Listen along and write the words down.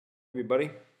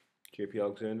Everybody, JP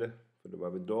Alexander for the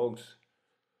Rabid Dogs.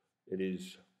 It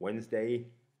is Wednesday,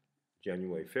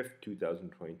 January 5th,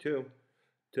 2022.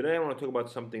 Today I want to talk about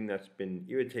something that's been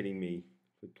irritating me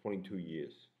for 25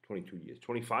 years,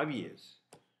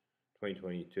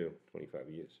 2022, 25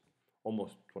 years,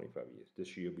 almost 25 years.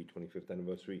 This year will be 25th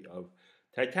anniversary of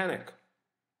Titanic,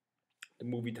 the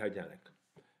movie Titanic.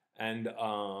 And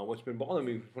what's been bothering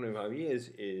me for 25 years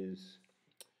is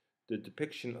the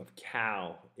depiction of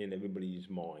Cal in everybody's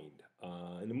mind.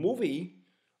 In the movie,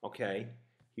 okay,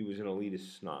 he was an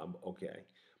elitist snob, okay,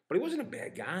 but he wasn't a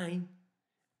bad guy.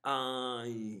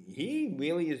 He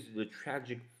really is the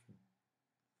tragic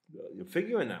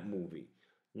figure in that movie,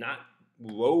 not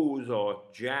Rose or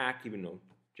Jack, even though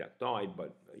Jack died.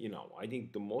 But I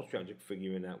think the most tragic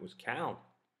figure in that was Cal.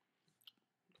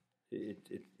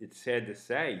 It's sad to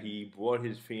say he brought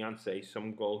his fiancee,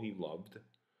 some girl he loved,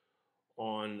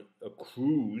 on a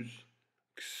cruise,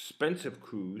 expensive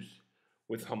cruise,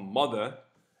 with her mother,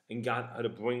 and got her to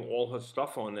bring all her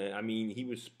stuff on it. I mean, he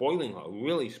was spoiling her,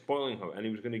 really spoiling her, and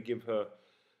he was going to give her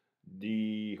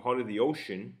the heart of the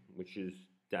ocean, which is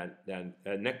that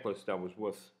necklace that was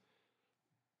worth,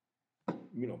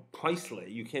 priceless.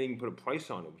 You can't even put a price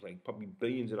on it. It was like probably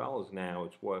billions of dollars now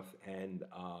it's worth, and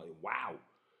wow,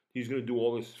 he's going to do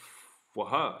all this for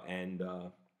her, and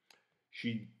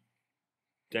she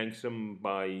thanks him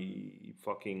by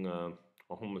fucking a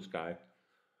homeless guy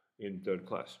in third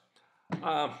class.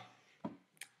 Uh,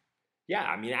 yeah,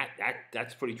 I mean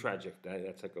that's pretty tragic.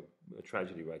 That's like a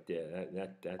tragedy right there.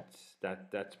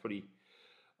 That's pretty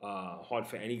hard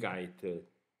for any guy to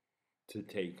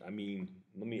take. I mean,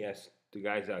 let me ask the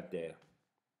guys out there,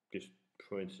 just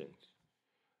for instance,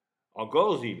 or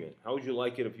girls even. How would you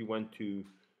like it if you went to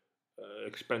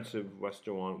expensive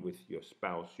restaurant with your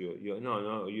spouse,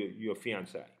 your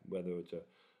fiance, whether it's a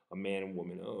man and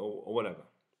woman or whatever,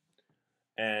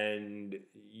 and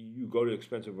you go to an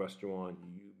expensive restaurant,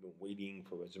 you've been waiting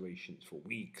for reservations for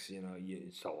weeks,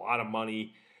 it's a lot of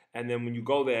money, and then when you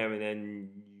go there and then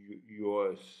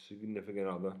your significant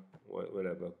other,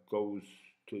 whatever, go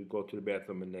to the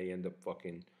bathroom and they end up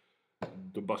fucking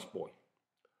the busboy,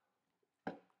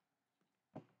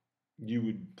 you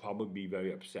would probably be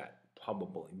very upset.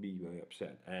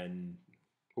 And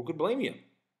who could blame you?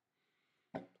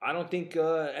 I don't think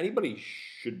anybody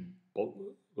should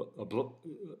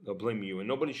blame you, and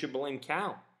nobody should blame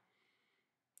Cal.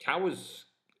 Cal was,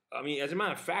 I mean, as a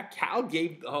matter of fact, Cal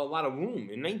gave a lot of room.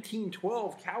 In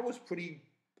 1912, Cal was pretty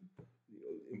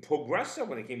progressive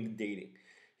when it came to dating.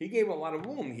 He gave a lot of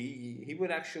room. He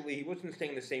would actually, he wasn't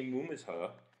staying in the same room as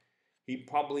her. He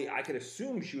probably, I could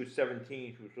assume she was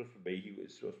 17. She was supposed to be, he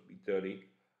was supposed to be 30.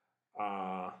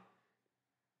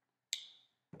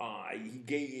 He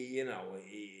gave,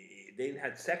 they didn't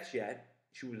have sex yet.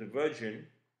 She was a virgin.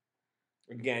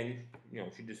 Again,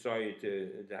 she decided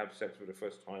to have sex for the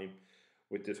first time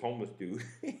with this homeless dude,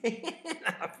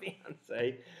 her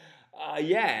fiance.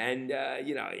 Yeah, and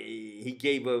he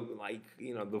gave her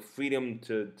the freedom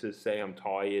to say I'm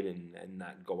tired and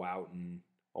not go out and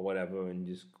or whatever and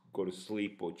just go to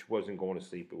sleep, which wasn't going to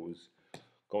sleep. It was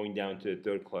going down to the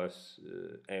third class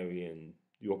area, and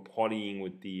you're partying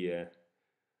with the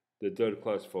third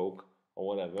class folk or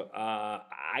whatever. I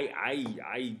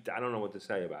don't know what to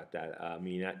say about that. I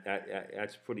mean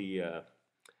that's pretty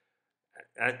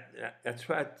that's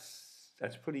pretty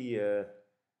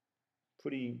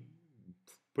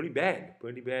bad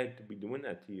to be doing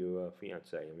that to your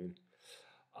fiance. I mean,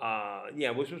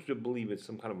 yeah, we're supposed to believe it's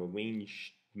some kind of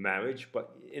arranged marriage,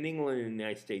 but in England and the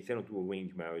United States, they don't do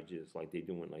arranged marriages like they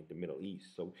do in like the Middle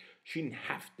East. So she didn't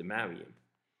have to marry him.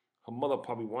 Her mother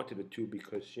probably wanted her to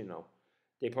because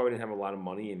they probably didn't have a lot of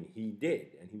money, and he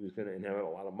did, and he was going to inherit a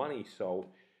lot of money, so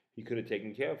he could have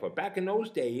taken care of her. Back in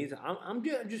those days, I'm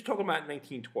just talking about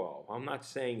 1912. I'm not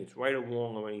saying it's right or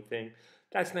wrong or anything.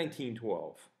 That's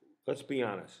 1912. Let's be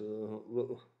honest.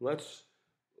 Let's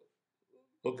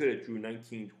look at it through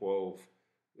 1912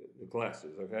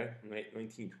 glasses, okay?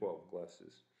 1912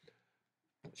 glasses.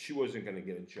 She wasn't going to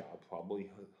get a job, probably.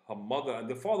 Her mother,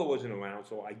 the father wasn't around,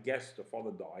 so I guess the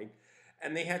father died.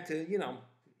 And they had to,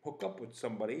 hook up with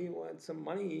somebody who had some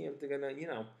money if they're going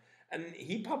to, And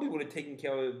he probably would have taken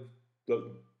care of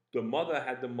the mother,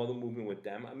 had the mother moving with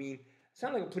them. I mean, it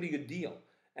sounded like a pretty good deal.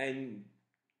 And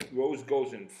Rose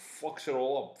goes and fucks it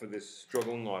all up for this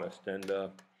struggling artist. And,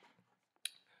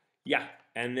 yeah.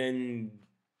 And then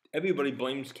everybody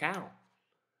blames Cal.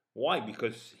 Why?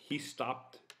 Because he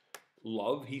stopped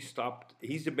love. He's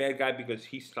the bad guy because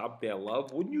he stopped their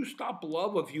love. Wouldn't you stop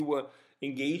love if you were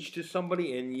engaged to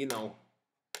somebody and,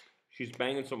 she's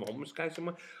banging some homeless guy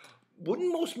somewhere?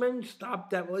 wouldn't most men stop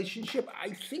that relationship?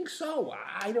 I think so.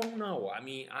 I don't know. I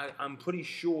mean, I'm pretty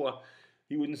sure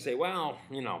he wouldn't say, well,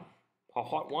 her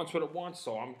heart wants what it wants,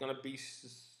 so I'm going to be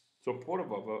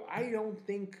supportive of her. I don't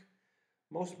think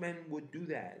most men would do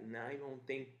that, and I don't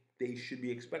think they should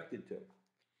be expected to.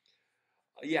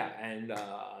 Yeah, and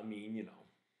I mean,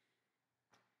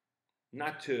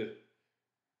 not to,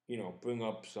 bring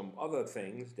up some other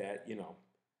things that,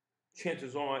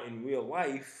 chances are in real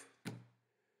life,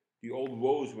 the old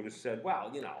Rose would have said,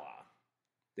 well,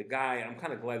 the guy, I'm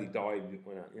kind of glad he died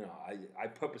when, I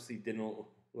purposely didn't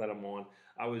let him on.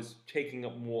 I was taking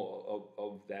up more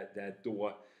of that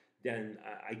door than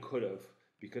I could have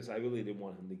because I really didn't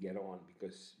want him to get on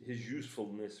because his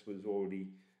usefulness was already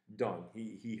done.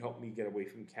 He helped me get away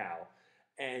from Cal.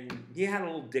 And he had a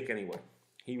little dick anyway.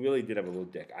 He really did have a little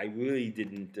dick. I really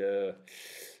didn't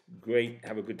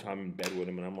have a good time in bed with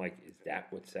him. And I'm like, is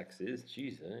that what sex is?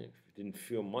 Jeez, I didn't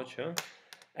feel much, huh?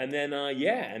 And then, so,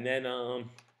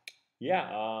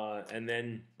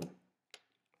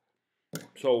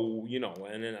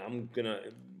 and then I'm going to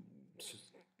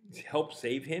help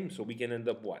save him so we can end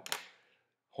up what?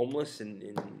 Homeless in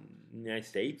the United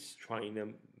States, trying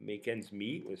to make ends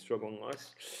meet with struggling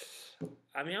artists.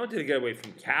 I mean, I wanted to get away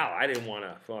from Cal. I didn't want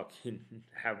to fucking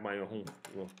have my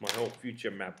whole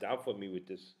future mapped out for me with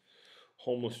this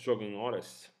homeless struggling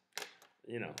artist.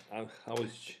 I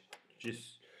was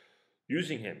just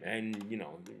using him, and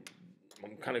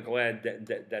I'm kind of glad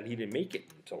that he didn't make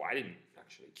it. So I didn't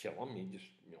actually kill him. He just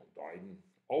died. And,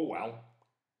 oh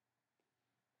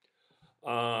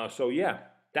well. So yeah,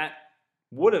 that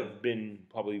would have been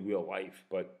probably real life,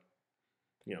 but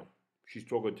she's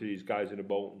talking to these guys in a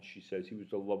boat, and she says he was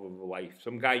the love of her life.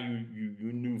 Some guy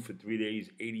you knew for 3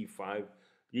 days, 85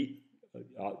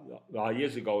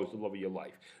 years ago was the love of your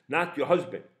life. Not your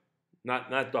husband.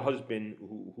 Not the husband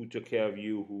who took care of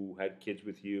you, who had kids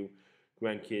with you,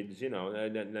 grandkids, not,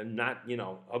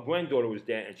 her granddaughter was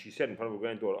there, and she said in front of her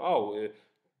granddaughter, oh,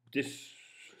 this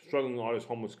struggling artist,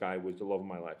 homeless guy was the love of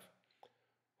my life,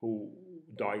 who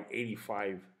died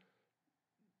 85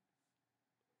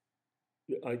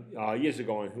 years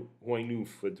ago, and who I knew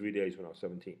for 3 days when I was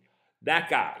 17. That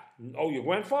guy. Oh, your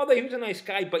grandfather? He was a nice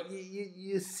guy, but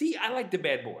you see, I like the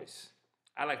bad boys.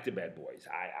 I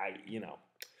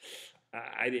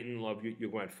didn't love your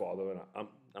grandfather, and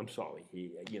I'm sorry.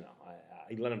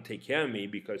 I let him take care of me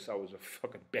because I was a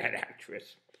fucking bad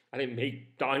actress. I didn't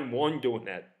make dime one doing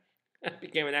that. I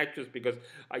became an actress because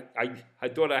I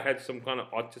thought I had some kind of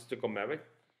artistical merit.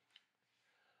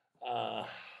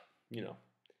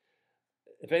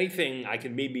 If anything, I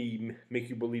can maybe make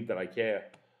you believe that I care.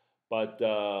 But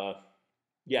I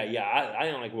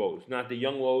don't like Rose. Not the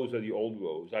young Rose or the old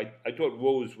Rose. I thought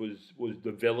Rose was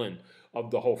the villain of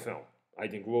the whole film. I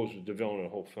think Rose was the villain of the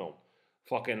whole film.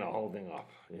 Fucking the whole thing up.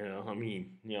 I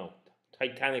mean,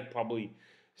 Titanic probably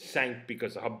sank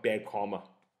because of her bad karma.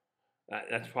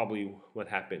 That's probably what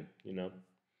happened,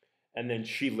 And then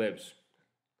she lives.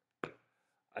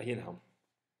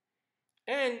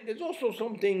 And there's also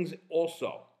some things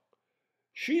also.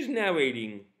 She's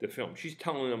narrating the film. She's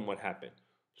telling them what happened.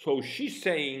 So she's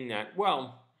saying that,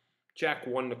 well, Jack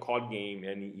won the card game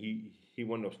and he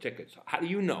won those tickets. How do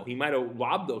you know? He might have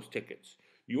robbed those tickets.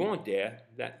 You weren't there.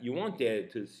 You weren't there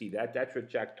to see that. That's what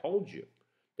Jack told you,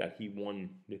 that he won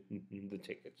the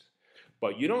tickets.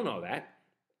 But you don't know that.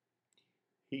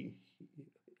 He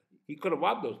could have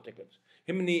robbed those tickets.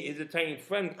 Him and his Italian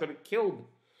friend could have killed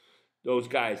those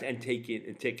guys and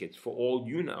taken tickets for all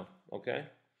you know, okay?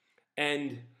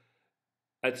 And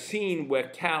a scene where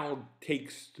Cal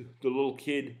takes the little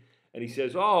kid and he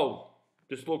says, oh,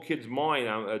 this little kid's mine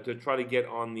to try to get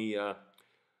on the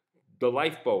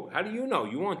lifeboat. How do you know?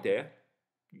 You weren't there.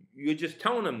 You're just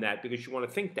telling him that because you want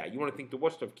to think that. You want to think the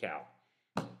worst of Cal.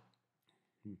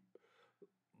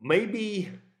 Maybe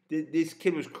this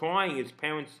kid was crying. His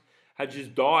parents had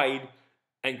just died,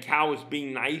 and Cal was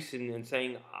being nice and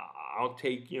saying, I'll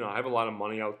take, I have a lot of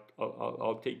money.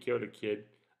 I'll take care of the kid.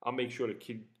 I'll make sure the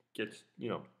kid gets,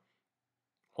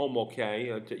 home okay.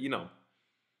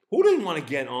 Who didn't want to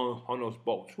get on those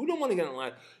boats? Who didn't want to get on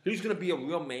that? He's going to be a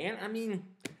real man. I mean,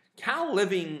 Cal's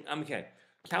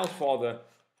father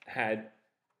had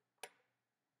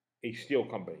a steel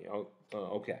company.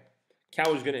 Okay.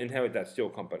 Cal was going to inherit that steel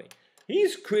company.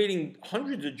 He's creating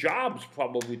hundreds of jobs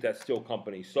probably with that steel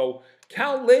company. So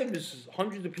Cal lives,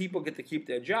 hundreds of people get to keep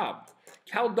their job.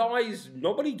 Cal dies,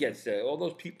 nobody gets there. All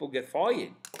those people get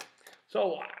fired.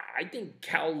 So I think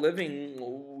Cal living,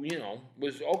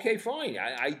 was okay, fine.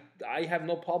 I have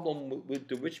no problem with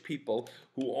the rich people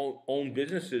who own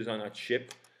businesses on that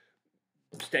ship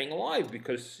staying alive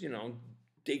because,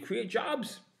 they create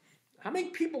jobs. How many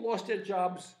people lost their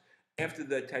jobs after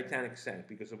the Titanic sank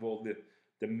because of all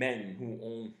the men who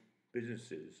own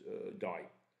businesses died?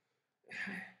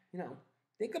 You know,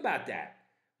 think about that.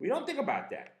 We don't think about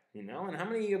that, you know. And how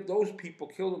many of those people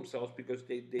killed themselves because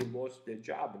they lost their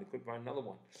job and they couldn't find another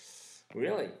one?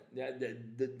 Really?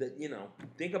 You know,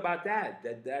 think about that.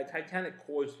 That Titanic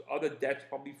caused other deaths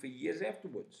probably for years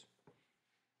afterwards.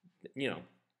 You know,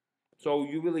 so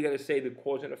you really got to say the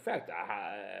cause and effect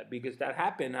because that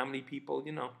happened. How many people,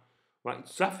 you know, right,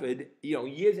 suffered, you know,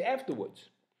 years afterwards?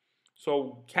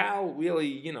 So Cal really,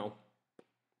 you know,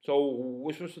 so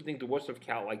we're supposed to think the worst of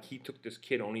Cal, like he took this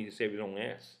kid only to save his own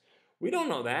ass. We don't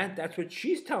know that. That's what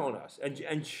she's telling us,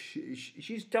 and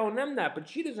she's telling them that, but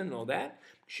she doesn't know that.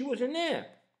 She wasn't there.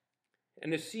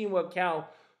 And the scene where Cal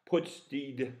puts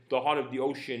the heart of the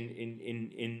ocean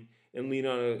in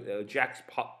Leonardo Jack's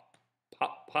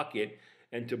pocket,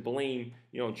 and to blame,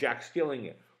 you know, Jack stealing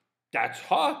it. That's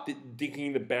her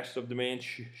thinking the best of the man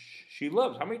she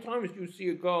loves. How many times do you see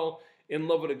a girl in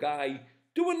love with a guy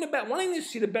doing the best, wanting to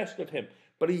see the best of him?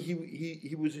 But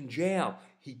he was in jail.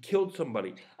 He killed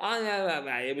somebody.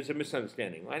 It was a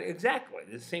misunderstanding, right? Exactly.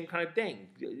 The same kind of thing.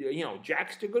 You know,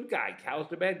 Jack's the good guy. Cal's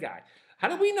the bad guy. How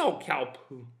do we know Cal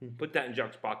put that in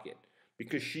Jack's pocket?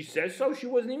 Because she says so. She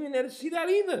wasn't even there to see that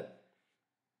either.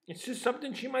 It's just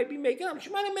something she might be making up.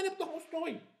 She might have made up the whole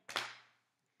story.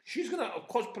 She's going to, of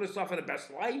course, put herself in the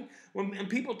best light. When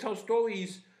people tell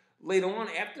stories later on,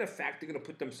 after the fact, they're going to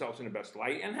put themselves in the best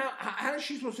light. And how is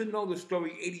she supposed to know the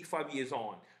story 85 years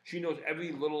on? She knows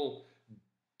every little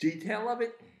detail of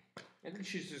it. I think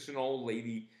she's just an old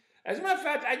lady. As a matter of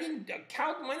fact,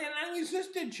 Cal might not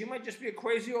existed. She might just be a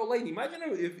crazy old lady. Imagine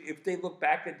if they look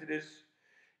back into this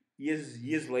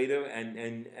years later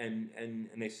and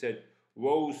they said,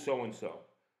 Rose so-and-so.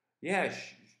 Yeah,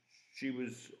 she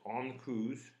was on the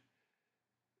cruise.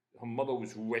 Her mother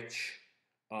was rich.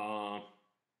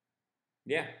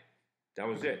 Yeah, that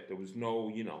was it. There was no,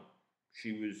 you know,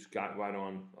 she got right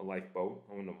on a lifeboat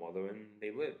on the mother and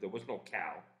they lived. There was no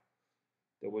Cal.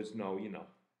 There was no, you know.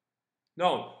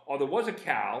 No, or there was a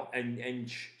Cal and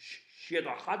she had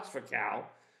the hots for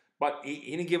Cal, but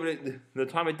he didn't give it the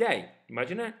time of day.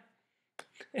 Imagine that.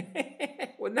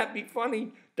 Wouldn't that be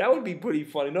funny? That would be pretty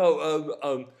funny.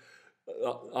 No,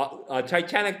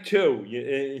 Titanic 2,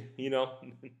 you know,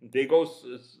 they go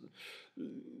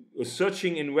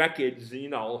searching in records, you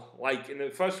know, like in the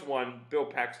first one, Bill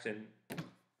Paxton,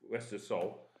 rest his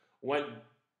soul, went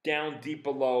down deep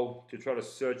below to try to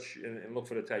search and look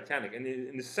for the Titanic. And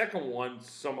in the second one,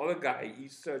 some other guy,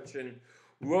 he's searching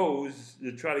Rose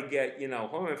to try to get, you know,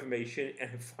 her information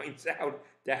and finds out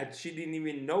that she didn't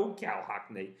even know Cal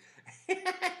Hockley.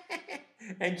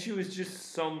 And she was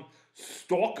just some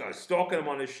stalking him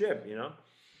on the ship, you know.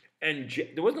 And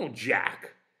there was no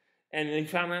Jack. And they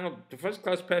found out the first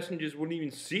class passengers wouldn't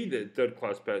even see the third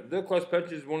class passengers. Third class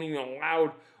passengers weren't even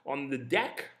allowed on the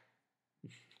deck.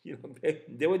 You know,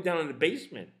 they were down in the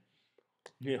basement.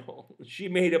 You know, she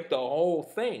made up the whole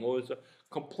thing. It was a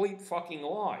complete fucking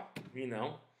lie, you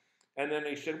know. And then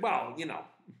they said, well, you know,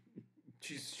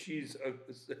 she's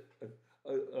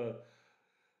a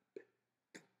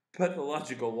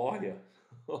pathological liar.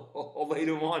 Or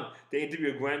later on, they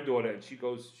interview a granddaughter, and she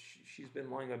goes, she's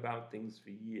been lying about things for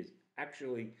years.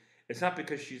 Actually, it's not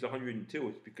because she's 102.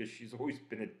 It's because she's always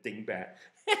been a dingbat.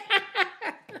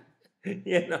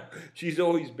 You know, she's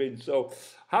always been. So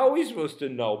how are we supposed to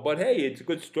know? But hey, it's a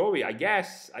good story, I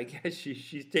guess. I guess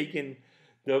she's taken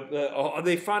or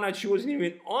they found out she wasn't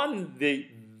even on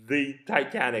the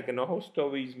Titanic, and the whole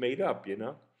story's made up. You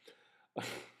know,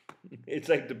 it's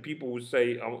like the people who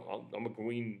say I'm a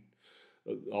Green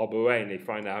beret, and they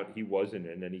find out he wasn't,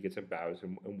 and then he gets embarrassed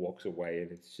and walks away,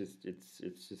 and it's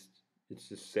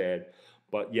just sad.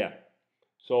 But yeah,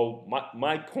 so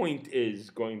my point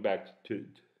is, going back to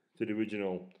the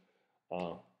original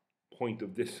point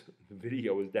of this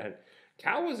video, is that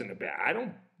Cal wasn't a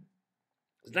bad.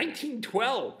 It's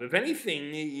 1912. If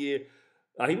anything, he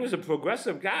was a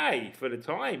progressive guy for the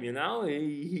time. You know,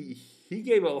 he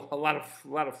gave a lot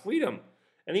of freedom.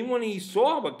 And even when he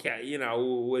saw a cat, you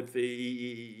know, with the,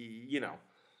 you know,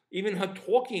 even her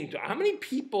talking to, how many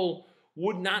people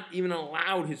would not even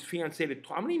allow his fiancée to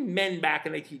talk? How many men back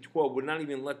in 1912 would not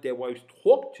even let their wives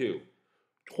talk to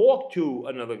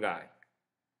another guy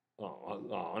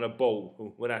on a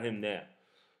boat without him there?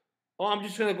 Oh, I'm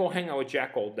just going to go hang out with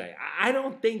Jack all day. I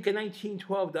don't think in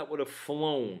 1912 that would have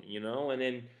flown, you know? And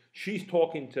then she's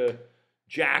talking to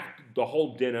Jack the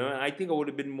whole dinner. And I think it would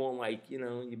have been more like, you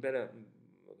know, you better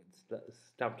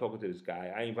stop talking to this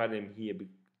guy. I invited him here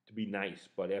to be nice,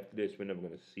 but after this, we're never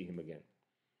going to see him again.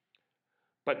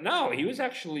 But But no, he was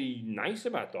actually nice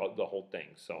about the whole thing.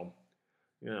 So,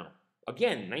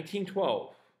 again,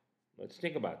 1912. Let's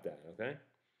think about that, okay?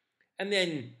 And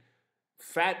then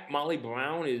fat Molly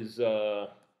Brown is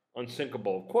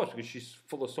unsinkable, of course, because she's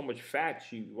full of so much fat,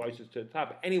 she rises to the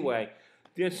top. Anyway,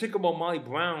 the unsinkable Molly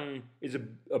Brown is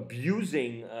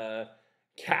abusing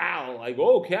Cal. Like,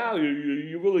 oh, Cal,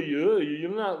 you really,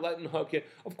 you're not letting her get.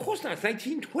 Of course not. It's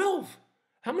 1912.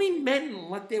 How many men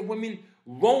let their women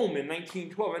roam in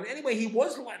 1912? And anyway, he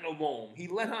was letting her roam. He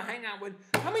let her hang out with.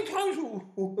 How many times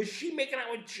was she making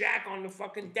out with Jack on the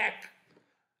fucking deck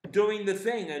during the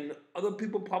thing? And other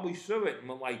people probably saw it and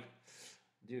were like,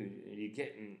 dude, you're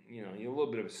getting, you're a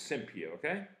little bit of a simp here,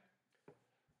 okay?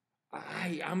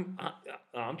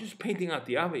 I'm just painting out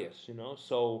the obvious,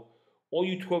 So all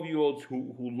you 12-year-olds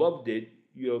who loved it,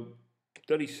 you're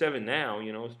 37 now,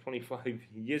 it's 25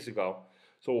 years ago.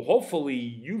 So hopefully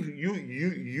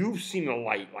you've seen the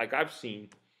light like I've seen.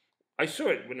 I saw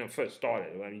it when it first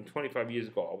started. I mean, 25 years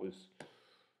ago, I was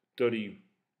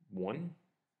 31.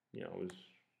 I was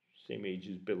same age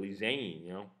as Billy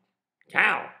Zane,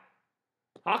 Cal,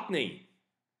 Hockley,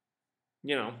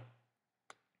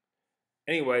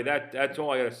 Anyway, that's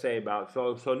all I got to say about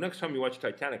it. So next time you watch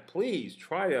Titanic, please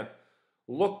try to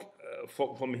look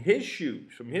from his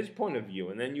shoes, from his point of view,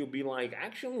 and then you'll be like,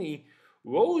 actually,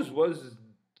 Rose was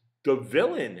the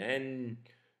villain, and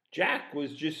Jack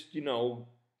was just,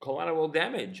 collateral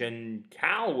damage, and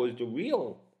Cal was the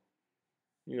real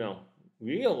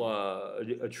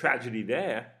a tragedy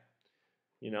there,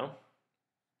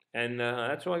 And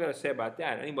that's all I got to say about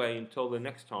that. Anyway, until the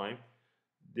next time,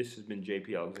 this has been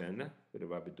JP Alexander for the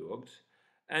Rabid Dogs.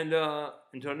 And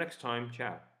until next time,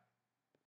 ciao.